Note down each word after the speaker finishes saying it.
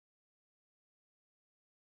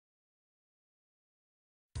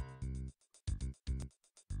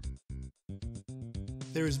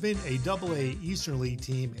There has been a Double-A Eastern League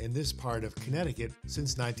team in this part of Connecticut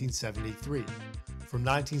since 1973. From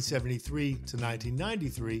 1973 to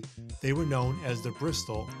 1993, they were known as the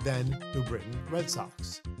Bristol, then New Britain Red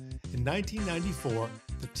Sox. In 1994,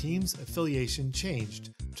 the team's affiliation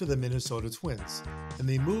changed to the Minnesota Twins, and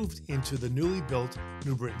they moved into the newly built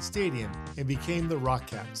New Britain Stadium and became the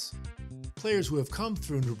Rockcats. Players who have come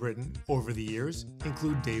through New Britain over the years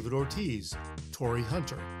include David Ortiz, Torrey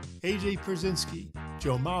Hunter, A.J. Pierzynski,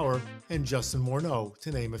 Joe Mauer, and Justin Morneau,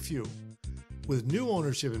 to name a few. With new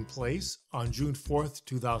ownership in place, on June 4,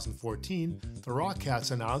 2014, the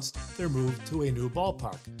Rockcats announced their move to a new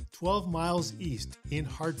ballpark, 12 miles east in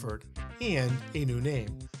Hartford, and a new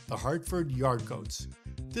name, the Hartford Yard Goats.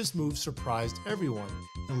 This move surprised everyone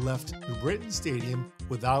and left New Britain Stadium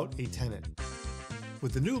without a tenant.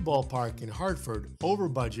 With the new ballpark in Hartford over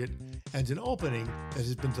budget and an opening that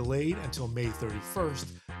has been delayed until May 31st,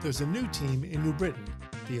 there's a new team in New Britain,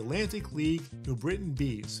 the Atlantic League New Britain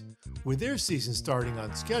Bees. With their season starting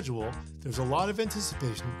on schedule, there's a lot of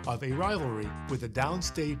anticipation of a rivalry with the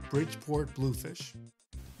downstate Bridgeport Bluefish.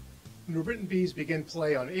 New Britain Bees begin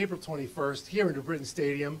play on April 21st here in New Britain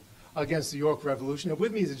Stadium against the York Revolution. And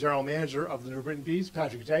with me is the general manager of the New Britain Bees,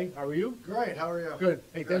 Patrick Day. How are you? Great. How are you? Good.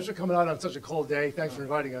 Hey, thanks for coming out on such a cold day. Thanks for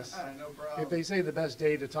inviting us. No problem. If they say the best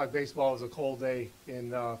day to talk baseball is a cold day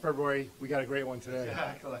in February, we got a great one today.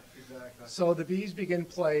 Exactly. So the Bees begin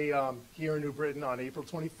play here in New Britain on April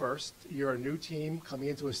 21st. You're a new team coming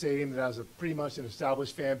into a stadium that has pretty much an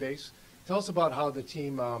established fan base. Tell us about how the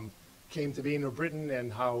team came to be in New Britain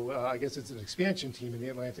and how I guess it's an expansion team in the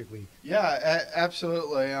Atlantic League. Yeah,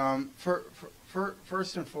 absolutely.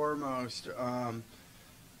 First and foremost,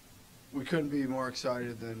 we couldn't be more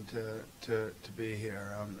excited than to be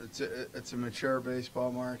here. It's a mature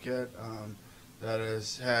baseball market that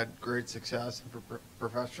has had great success in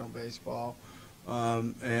professional baseball,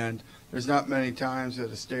 and there's not many times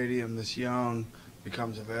that a stadium this young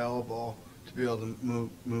becomes available to be able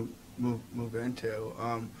to move into.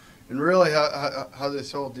 And really, how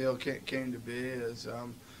this whole deal came to be is,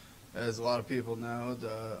 as a lot of people know,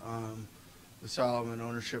 the Solomon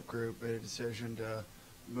Ownership Group made a decision to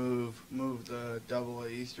move the Double-A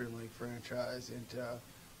Eastern League franchise into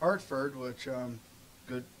Hartford, which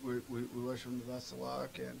good. We wish them the best of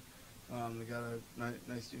luck, and they got a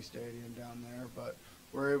nice new stadium down there. But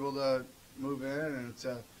we're able to move in, and it's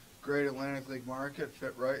a great Atlantic League market,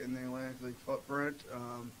 fit right in the Atlantic League footprint.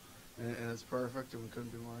 And it's perfect, and we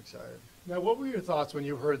couldn't be more excited. Now, what were your thoughts when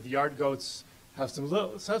you heard the Yard Goats have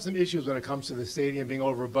some issues when it comes to the stadium being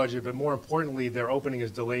over budget, but more importantly, their opening is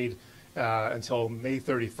delayed until May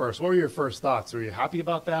 31st? What were your first thoughts? Were you happy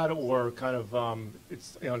about that, or kind of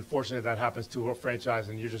it's unfortunate that happens to a franchise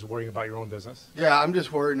and you're just worrying about your own business? Yeah, I'm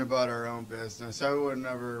just worrying about our own business. I would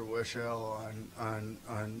never wish ill on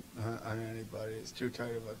anybody. It's too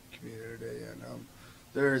tight of a community, and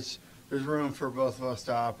there's room for both of us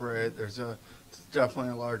to operate. It's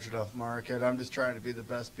definitely a large enough market. I'm just trying to be the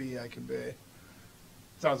best bee I can be.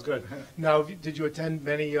 Sounds good. Now, did you attend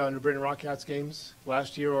many New Britain Rockcats games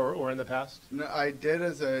last year or in the past? No, I did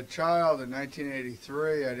as a child in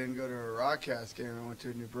 1983. I didn't go to a Rockcats game. I went to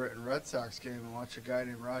a New Britain Red Sox game and watched a guy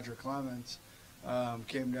named Roger Clemens.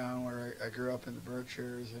 Came down where I grew up in the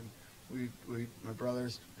Berkshires, and my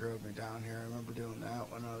brothers drove me down here. I remember doing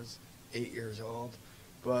that when I was 8 years old.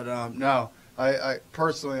 But no, I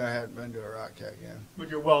personally hadn't been to a Rockcat game. But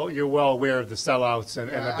you're well aware of the sellouts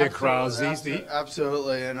and the big crowds.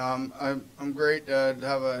 Absolutely, and I'm great to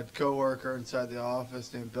have a coworker inside the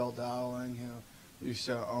office named Bill Dowling, who used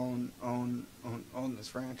to own this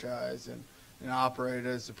franchise and operate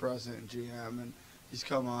as the president and GM, and he's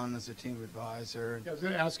come on as a team advisor. Yeah, I was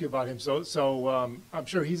going to ask you about him. So I'm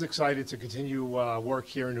sure he's excited to continue work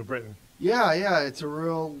here in New Britain. Yeah, it's a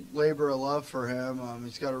real labor of love for him.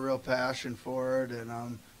 He's got a real passion for it,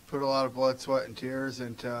 and put a lot of blood, sweat, and tears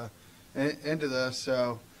into this.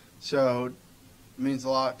 So it means a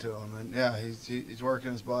lot to him, and yeah, he's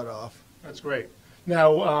working his butt off. That's great.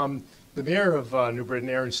 Now, the mayor of New Britain,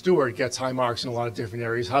 Aaron Stewart, gets high marks in a lot of different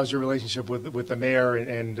areas. How's your relationship with the mayor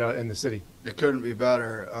and the city? It couldn't be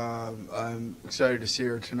better. I'm excited to see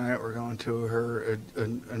her tonight. We're going to her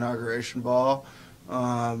inauguration ball.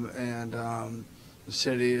 And the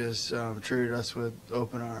city has treated us with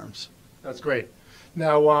open arms. That's great.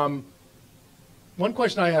 Now, one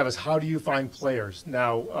question I have is, how do you find players?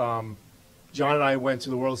 Now, John and I went to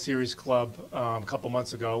the World Series Club a couple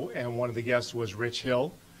months ago, and one of the guests was Rich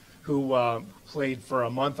Hill, who played for a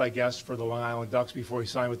month, I guess, for the Long Island Ducks before he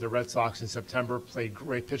signed with the Red Sox in September. Played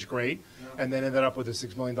great, pitched great, and then ended up with a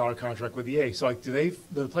 $6 million contract with the A's. So, like, do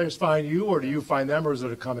the players find you, or do you find them, or is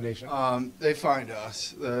it a combination? They find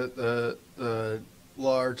us. The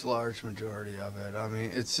large majority of it. I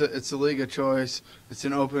mean, it's a league of choice. It's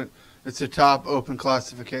a top open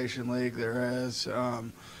classification league there is.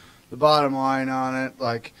 The bottom line on it,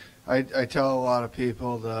 like I tell a lot of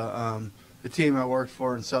people, the team I worked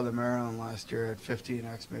for in Southern Maryland last year had 15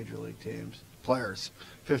 ex-major league players,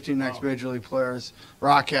 15 ex-major league players.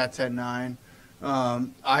 Rockcats had 9.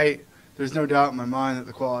 There's no doubt in my mind that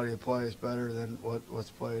the quality of play is better than what's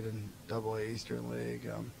played in AA Eastern League.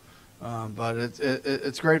 But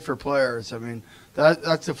it's great for players. I mean,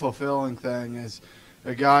 that's a fulfilling thing. Is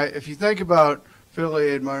a guy, if you think about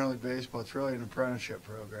affiliated minor league baseball, it's really an apprenticeship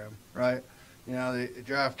program, right? You know, they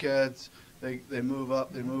draft kids. They move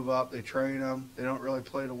up, they train them. They don't really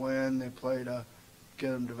play to win. They play to get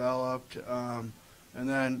them developed, and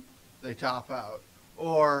then they top out.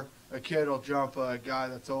 Or a kid will jump a guy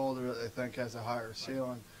that's older that they think has a higher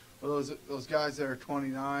ceiling. Well, those guys that are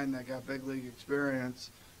 29 that got big league experience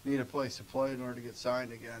need a place to play in order to get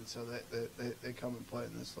signed again, so they come and play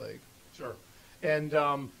in this league. Sure. And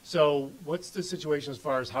so what's the situation as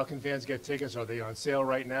far as how can fans get tickets? Are they on sale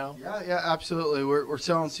right now? Yeah, absolutely. We're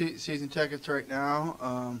selling season tickets right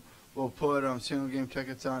now. We'll put single game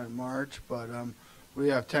tickets on in March, but we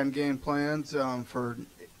have 10 game plans for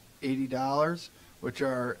 $80, which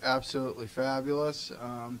are absolutely fabulous.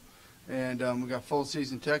 And we got full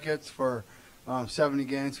season tickets for 70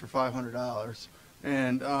 games for $500.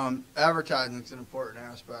 And advertising is an important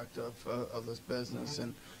aspect of this business,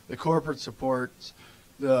 and the corporate support's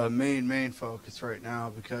the main focus right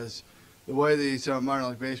now, because the way these minor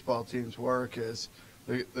league baseball teams work is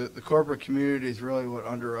the corporate community is really what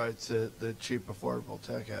underwrites the cheap, affordable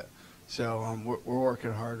ticket. So we're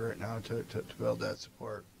working hard right now to build that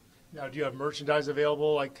support. Now, do you have merchandise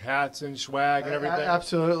available, like hats and swag and everything?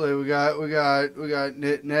 Absolutely, we got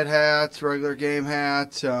knit hats, regular game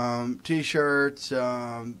hats, T-shirts,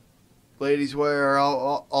 ladies wear,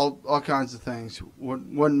 all kinds of things.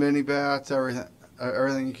 One mini bats,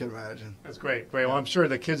 everything you can imagine. That's great. Well, I'm sure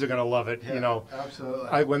the kids are going to love it. Yeah, you know,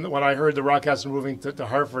 absolutely. When I heard the Rockcats were moving to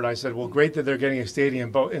Hartford, I said, well, great that they're getting a stadium.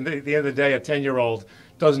 But at the end of the day, a 10-year-old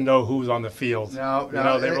doesn't know who's on the field. No,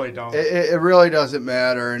 they really don't. It really doesn't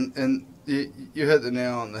matter, and you hit the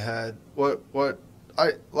nail on the head. A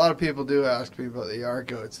lot of people do ask me about the yard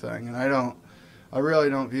goats thing, and I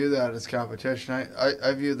really don't view that as competition.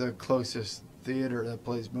 I view the closest theater that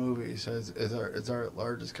plays movies as our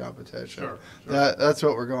largest competition. Sure. That's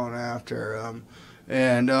what we're going after.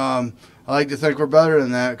 I like to think we're better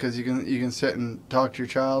than that, because you can sit and talk to your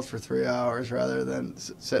child for 3 hours rather than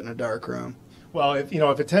sit in a dark room. Well, if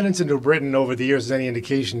attendance in New Britain over the years is any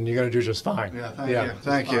indication, you're going to do just fine. Yeah,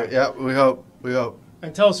 thank you. Yeah, we hope.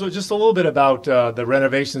 And tell us just a little bit about the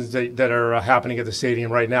renovations that are happening at the stadium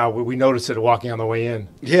right now. We noticed it walking on the way in.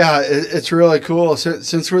 Yeah, it's really cool.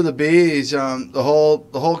 Since we're the Bees, the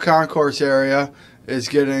whole concourse area is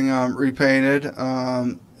getting repainted.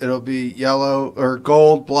 It'll be yellow or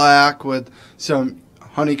gold black with some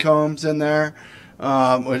honeycombs in there,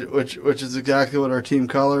 which is exactly what our team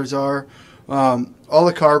colors are. All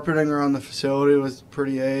the carpeting around the facility was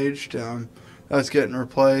pretty aged. That's getting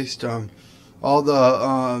replaced. All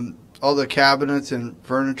the cabinets and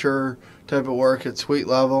furniture type of work at suite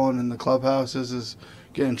level and in the clubhouses is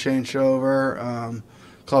getting changed over.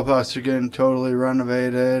 Clubhouses are getting totally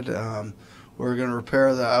renovated. We're going to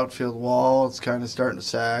repair the outfield wall. It's kind of starting to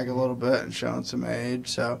sag a little bit and showing some age,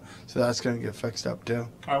 so that's going to get fixed up too.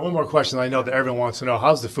 All right, one more question I know that everyone wants to know.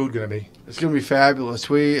 How's the food going to be? It's going to be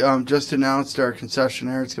fabulous. We just announced our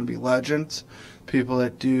concessionaire. It's going to be Legends, people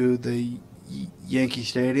that do the Yankee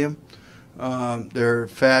Stadium. They're a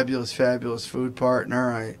fabulous food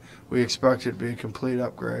partner. We expect it to be a complete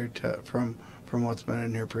upgrade from what's been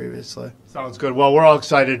in here previously. Sounds good. Well, we're all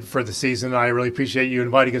excited for the season. I really appreciate you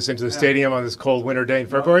inviting us into the stadium on this cold winter day in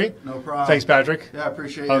February. No problem. Thanks, Patrick. Yeah, I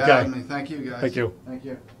appreciate you having me. Thank you, guys. Thank you. Thank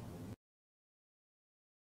you.